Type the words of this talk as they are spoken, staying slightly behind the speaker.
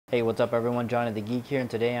Hey, what's up everyone? Johnny the Geek here, and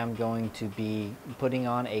today I'm going to be putting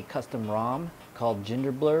on a custom ROM called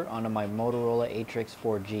Gingerblur onto my Motorola Atrix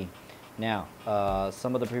 4G. Now,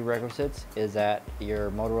 some of the prerequisites is that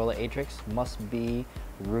your Motorola Atrix must be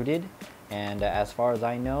rooted, and as far as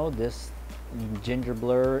I know, this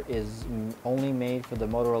Gingerblur is only made for the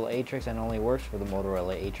Motorola Atrix and only works for the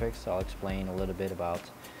Motorola Atrix. So I'll explain a little bit about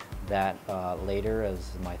that later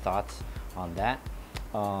as my thoughts on that.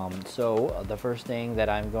 So the first thing that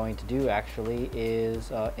I'm going to do actually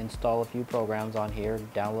is install a few programs on here,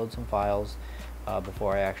 download some files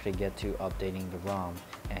before I actually get to updating the ROM.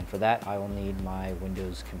 And for that I will need my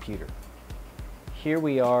Windows computer. Here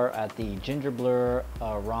we are at the Gingerblur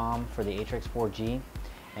ROM for the Atrix 4G.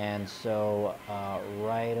 And so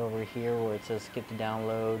right over here where it says skip to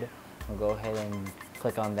download, I'll go ahead and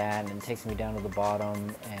click on that, and it takes me down to the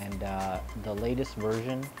bottom, and the latest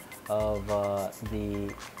version of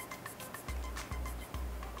the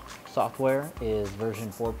software is version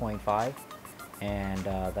 4.5, and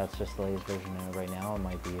that's just the latest version right now. It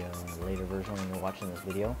might be a later version when you're watching this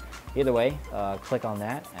video. Either way, click on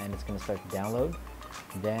that and it's going to start to download.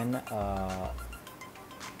 Then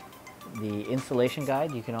the installation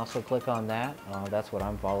guide, you can also click on that. That's what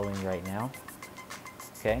I'm following right now.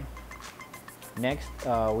 Okay. Next,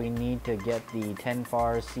 we need to get the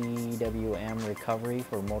 10-FAR CWM recovery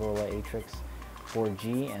for Motorola Atrix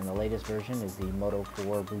 4G, and the latest version is the Moto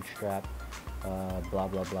 4 Bootstrap blah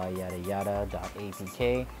blah blah yada yada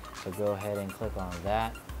 .apk. So go ahead and click on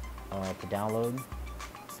that to download.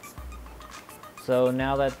 So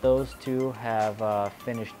now that those two have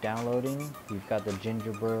finished downloading, we've got the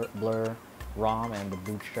Gingerblur ROM and the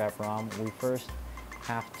Bootstrap ROM. We first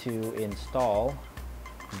have to install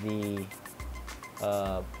the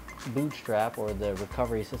Bootstrap or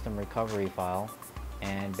the system recovery file,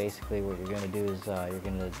 and basically what you're going to do is you're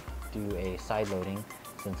going to do a side loading.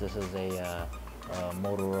 Since this is a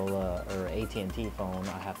Motorola or AT&T phone,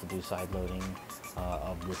 I have to do side loading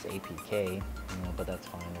of this APK, but that's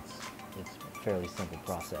fine. It's a fairly simple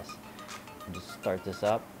process. Just start this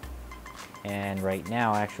up, and right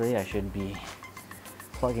now actually I should be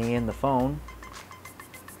plugging in the phone.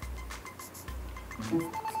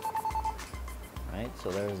 Right,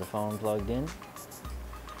 so there's the phone plugged in,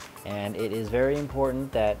 and it is very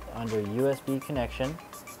important that under USB connection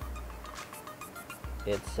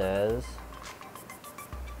it says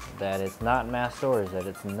that it's not mass storage, that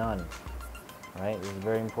it's none. Right, this is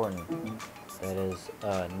very important. That is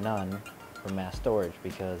none for mass storage,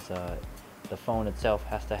 because the phone itself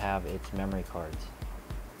has to have its memory cards.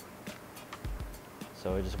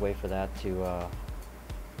 So I just wait for that to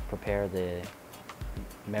prepare the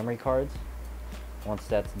memory cards. Once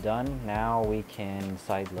that's done, now we can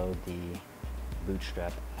sideload the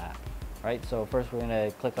Bootstrap app. Right, so first we're going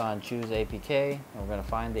to click on choose APK, and we're going to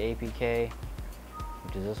find the APK,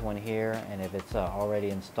 which is this one here, and if it's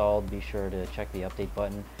already installed, be sure to check the update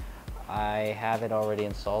button. I have it already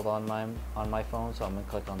installed on my phone, so I'm going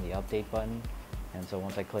to click on the update button, and so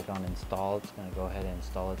once I click on install, it's going to go ahead and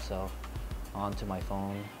install itself onto my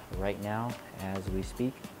phone right now as we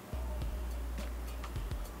speak.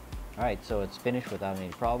 Alright, so it's finished without any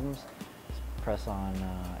problems. Just press on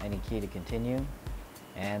any key to continue,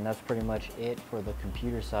 and that's pretty much it for the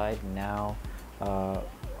computer side. Now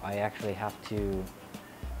I actually have to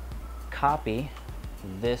copy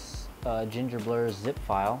this Gingerblur zip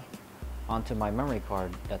file onto my memory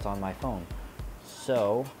card that's on my phone.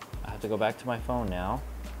 So I have to go back to my phone now,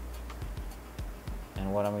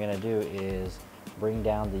 and what I'm going to do is bring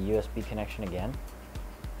down the USB connection again.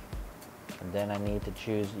 And then I need to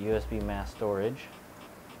choose USB mass storage,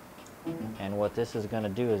 and what this is going to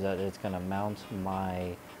do is that it's going to mount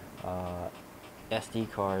my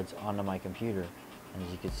SD cards onto my computer. And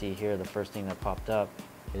as you can see here, the first thing that popped up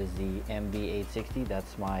is the MB860.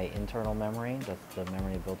 That's my internal memory. That's the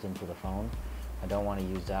memory built into the phone. I don't want to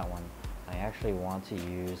use that one. I actually want to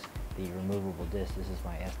use the removable disk. This is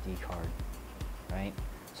my SD card, right?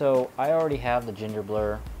 So I already have the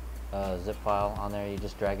Gingerblur zip file on there. You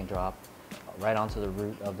just drag and drop right onto the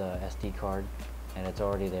root of the SD card, and it's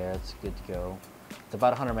already there. It's good to go. It's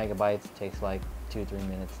about 100 megabytes. It takes like 2-3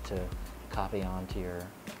 minutes to copy onto your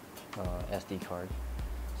SD card.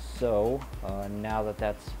 So now that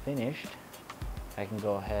that's finished, I can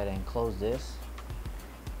go ahead and close this,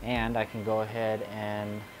 and I can go ahead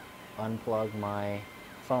and unplug my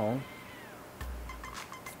phone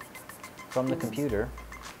from the computer.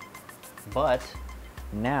 But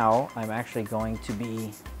now I'm actually going to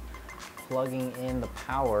be plugging in the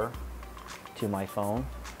power to my phone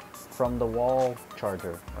from the wall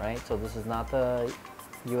charger, right? So this is not the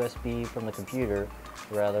USB from the computer.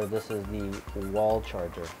 rather this is the wall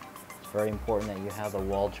charger. It's very important that you have the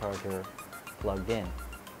wall charger plugged in.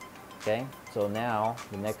 Okay, so now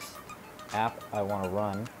the next app I want to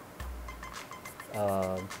run,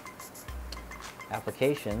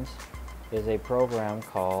 applications, is a program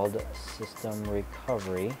called System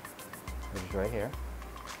Recovery, which is right here.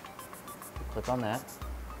 Click on that.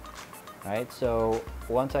 Alright, so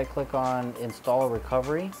once I click on Install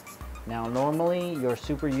Recovery, now normally your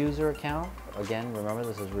super user account, again remember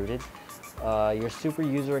this is rooted, your super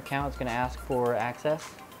user account is going to ask for access.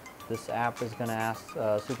 This app is going to ask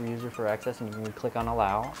super user for access, and you can click on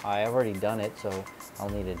allow. I've already done it, so I'll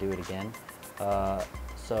need to do it again.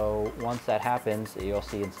 So once that happens, you'll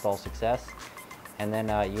see install success, and then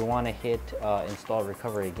you want to hit install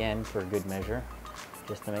recovery again for good measure,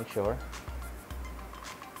 just to make sure.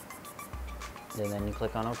 And then you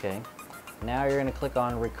click on OK. Now you're going to click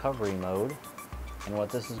on recovery mode, and what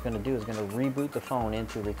this is going to do is going to reboot the phone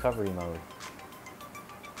into recovery mode.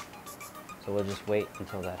 So we'll just wait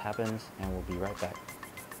until that happens, and we'll be right back.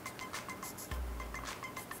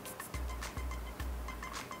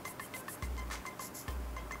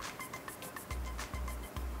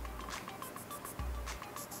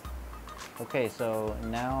 Okay, so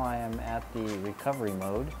now I am at the recovery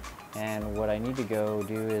mode, and what I need to go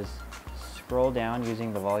do is scroll down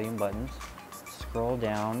using the volume buttons, scroll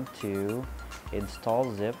down to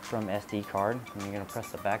install zip from SD card, and you're going to press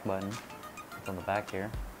the back button. It's on the back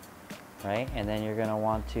here, right? And then you're going to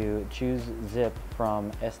want to choose zip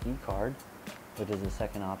from SD card, which is the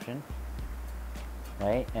second option,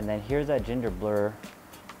 right? And then here's that Gingerblur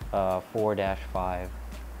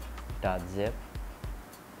 4-5.zip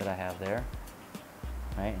that I have there,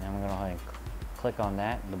 right? And I'm going to go ahead and click on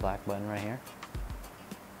that, the black button right here,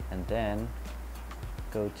 and then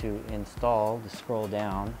go to install to scroll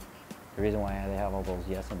down. The reason why they have all those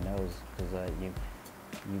yes and no's because you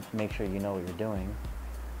make sure you know what you're doing,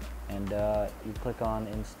 and you click on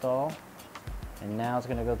install, and now it's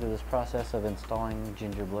going to go through this process of installing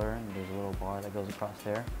Gingerblur, and there's a little bar that goes across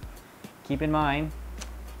there. Keep in mind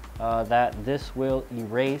that this will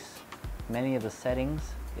erase many of the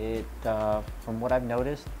settings. From what I've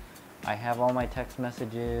noticed, I have all my text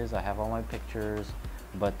messages, I have all my pictures,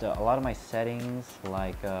 but a lot of my settings,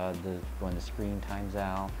 like when the screen times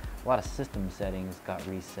out, a lot of system settings got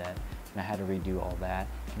reset, and I had to redo all that.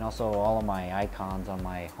 And also all of my icons on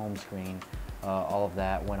my home screen, all of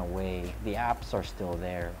that went away. The apps are still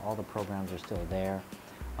there, all the programs are still there,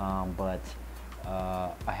 but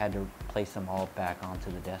I had to place them all back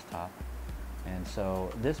onto the desktop. And so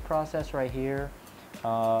this process right here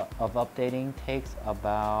of updating takes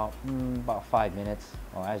about 5 minutes.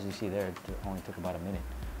 Well, as you see there, it only took about a minute.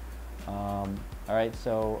 Alright,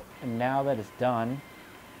 so now that it's done,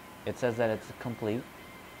 it says that it's complete.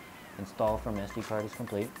 Install from SD card is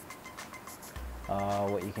complete.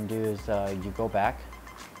 What you can do is you go back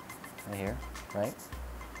right here, right?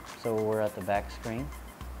 So we're at the back screen,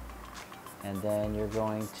 and then you're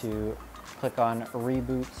going to click on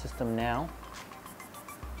Reboot System Now,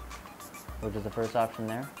 which is the first option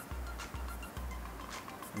there.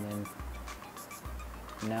 And then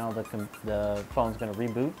now the phone's going to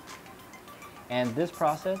reboot. And this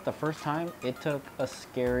process, the first time, it took a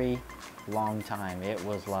scary long time. It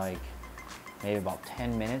was like maybe about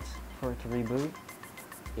 10 minutes for it to reboot.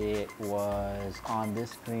 It was on this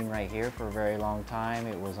screen right here for a very long time.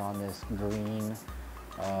 It was on this green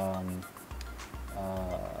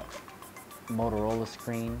Motorola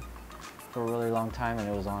screen for a really long time, and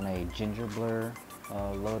it was on a Gingerblur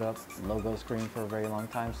load up logo screen for a very long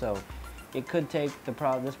time. So it could take,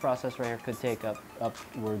 this process right here could take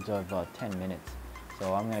upwards of 10 minutes.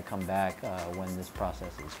 So I'm going to come back when this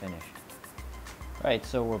process is finished. Alright,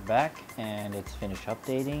 so we're back and it's finished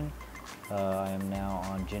updating. I am now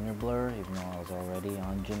on Gingerblur, even though I was already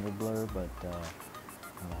on Gingerblur, but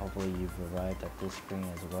hopefully you've arrived at this screen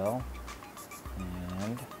as well.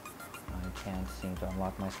 And I can't seem to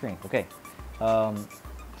unlock my screen. Okay,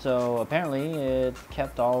 so apparently it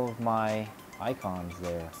kept all of my icons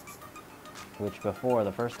there, which before,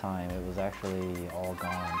 the first time, it was actually all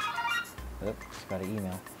gone. Oops, just got an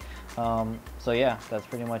email. So yeah, that's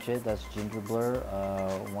pretty much it. That's Gingerblur.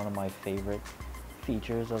 One of my favorite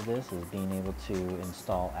features of this is being able to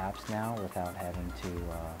install apps now without having to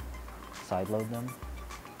sideload them,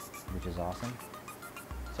 which is awesome.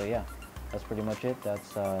 So yeah, that's pretty much it.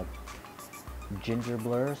 That's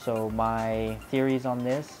Gingerblur. So my theories on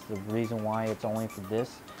this, the reason why it's only for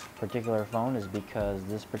this particular phone is because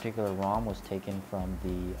this particular ROM was taken from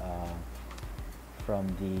the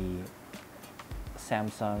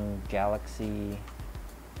Samsung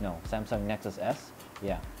Nexus S.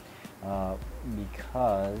 Yeah.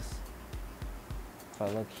 because if I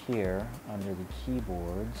look here under the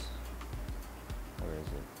keyboards, where is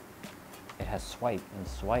it? It has swipe, and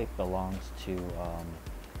swipe belongs to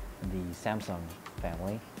the Samsung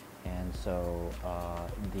family, and so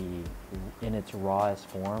in its rawest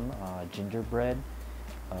form, Gingerbread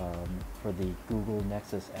for the Google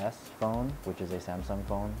Nexus S phone, which is a Samsung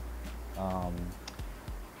phone,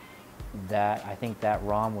 that I think that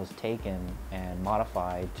ROM was taken and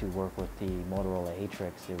modified to work with the Motorola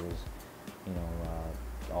Atrix. It was, you know,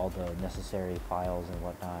 all the necessary files and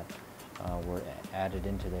whatnot were added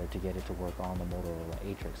into there to get it to work on the Motorola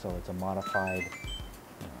Atrix. So it's a modified.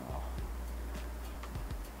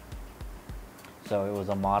 So it was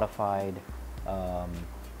a modified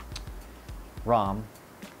ROM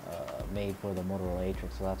made for the Motorola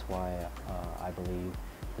Atrix. So that's why I believe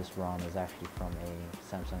this ROM is actually from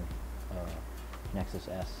a Samsung Nexus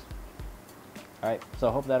S. Alright, so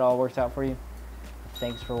I hope that all works out for you.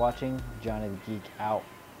 Thanks for watching. Johnny the Geek out.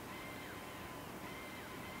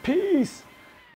 Peace!